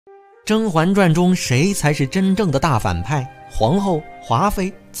甄嬛传》中谁才是真正的大反派？皇后、华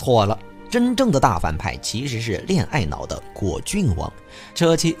妃？错了，真正的大反派其实是恋爱脑的果郡王。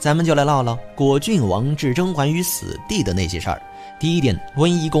这期咱们就来唠唠果郡王置甄嬛于死地的那些事儿。第一点，温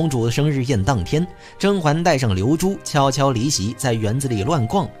宜公主的生日宴当天，甄嬛带上流珠，悄悄离席，在园子里乱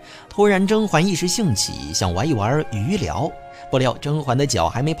逛。突然，甄嬛一时兴起，想玩一玩鱼疗。不料甄嬛的脚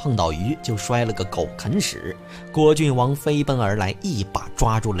还没碰到鱼，就摔了个狗啃屎。果郡王飞奔而来，一把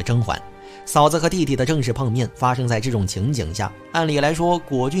抓住了甄嬛。嫂子和弟弟的正式碰面发生在这种情景下，按理来说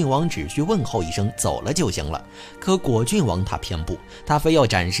果郡王只需问候一声走了就行了，可果郡王他偏不，他非要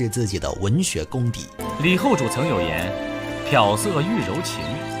展示自己的文学功底。李后主曾有言，漂色玉柔情，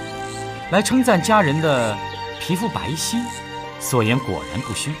来称赞佳人的皮肤白皙，所言果然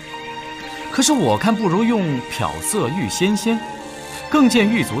不虚。可是我看不如用漂色玉纤纤，更见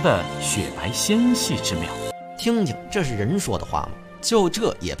玉足的雪白纤细之妙。听听，这是人说的话吗？就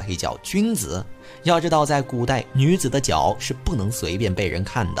这也配叫君子？要知道在古代，女子的脚是不能随便被人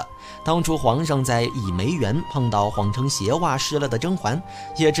看的。当初皇上在倚梅园碰到谎称鞋袜湿了的甄嬛，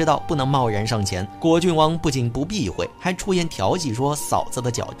也知道不能贸然上前。果郡王不仅不避讳，还出言调戏说嫂子的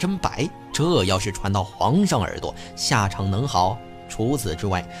脚真白。这要是传到皇上耳朵，下场能好？除此之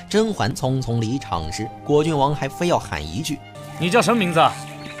外，甄嬛匆匆离场时，果郡王还非要喊一句：“你叫什么名字？”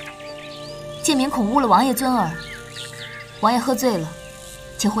贱民恐误了王爷尊耳。王爷喝醉了，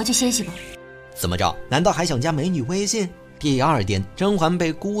请回去歇息吧。怎么着？难道还想加美女微信？第二天，甄嬛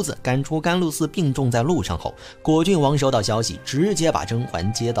被姑子赶出甘露寺病重在路上后，果郡王收到消息，直接把甄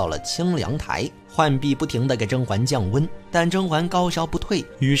嬛接到了清凉台。浣碧不停地给甄嬛降温，但甄嬛高烧不退，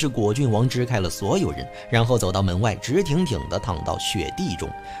于是果郡王支开了所有人，然后走到门外，直挺挺地躺到雪地中。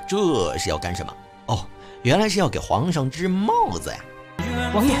这是要干什么？哦，原来是要给皇上织帽子呀！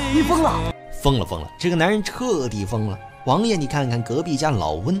王爷，你疯了！疯了！这个男人彻底疯了。王爷，你看看隔壁家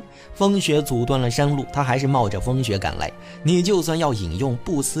老温，风雪阻断了山路，他还是冒着风雪赶来。你就算要引用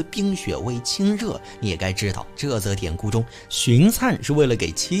不辞冰雪为亲热，你也该知道这则典故中，荀粲是为了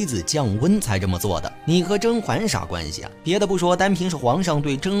给妻子降温才这么做的。你和甄嬛啥关系啊？别的不说，单凭是皇上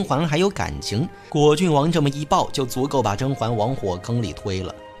对甄嬛还有感情，果郡王这么一报就足够把甄嬛往火坑里推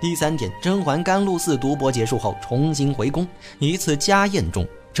了。第三天，甄嬛甘露寺读博结束后重新回宫，一次家宴中，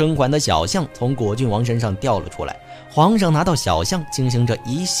甄嬛的小象从果郡王身上掉了出来。皇上拿到小象，进行着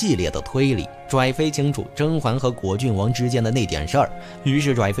一系列的推理，拽妃清楚甄嬛和果郡王之间的那点事儿，于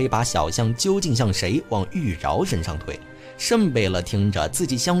是拽妃把小象究竟向谁往玉娆身上推。沈贝勒听着自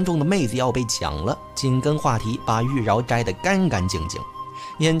己相中的妹子要被抢了，紧跟话题把玉娆摘得干干净净。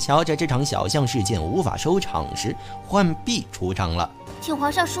眼瞧着这场小象事件无法收场时，浣碧出场了。请皇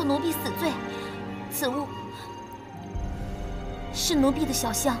上恕奴婢死罪，此物是奴婢的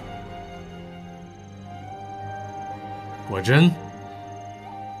小象。果真？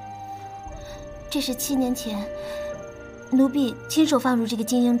这是7年前奴婢亲手放入这个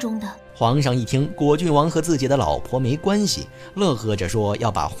金鹰中的。皇上一听果郡王和自己的老婆没关系，乐呵着说要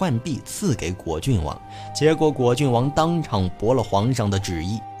把浣碧赐给果郡王，结果果郡王当场驳了皇上的旨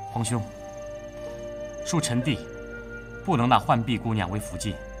意。皇兄，恕臣弟不能纳浣碧姑娘为福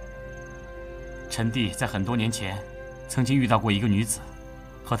晋。臣弟在很多年前曾经遇到过一个女子，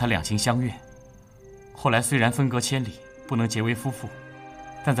和她两情相悦，后来虽然分隔千里，不能结为夫妇，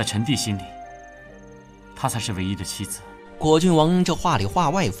但在臣弟心里，她才是唯一的妻子。果郡王这话里话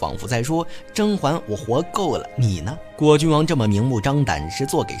外仿佛在说，甄嬛我活够了，你呢？果郡王这么明目张胆是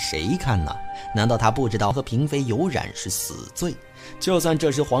做给谁看呢？难道他不知道和嫔妃有染是死罪？就算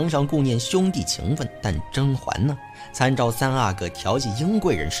这时皇上顾念兄弟情分，但甄嬛呢？参照三阿哥调戏英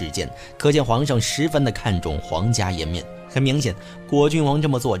贵人事件，可见皇上十分的看重皇家颜面。很明显，果郡王这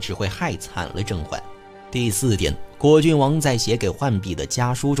么做只会害惨了甄嬛。第四点，果郡王在写给浣碧的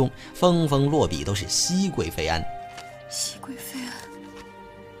家书中，封封落笔都是熹贵妃安。熹贵妃安，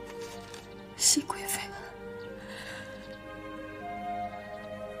熹贵妃安。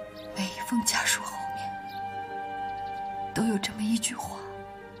每一封家书后面都有这么一句话：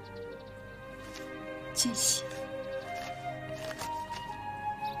尽喜。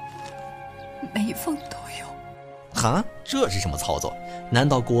每一封都有。哈，这是什么操作？难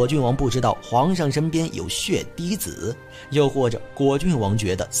道果郡王不知道皇上身边有血滴子？又或者果郡王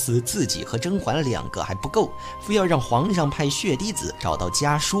觉得死自己和甄嬛两个还不够，非要让皇上派血滴子找到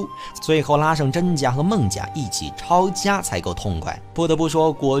家书，最后拉上甄家和孟家一起抄家才够痛快？不得不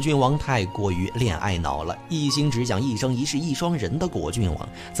说，果郡王太过于恋爱脑了，一心只想一生一世一双人的果郡王，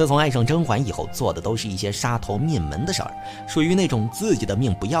自从爱上甄嬛以后，做的都是一些杀头灭门的事儿，属于那种自己的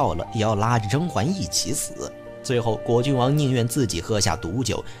命不要了，也要拉着甄嬛一起死。最后果郡王宁愿自己喝下毒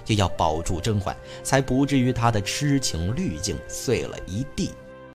酒，也要保住甄嬛，才不至于他的痴情滤镜碎了一地。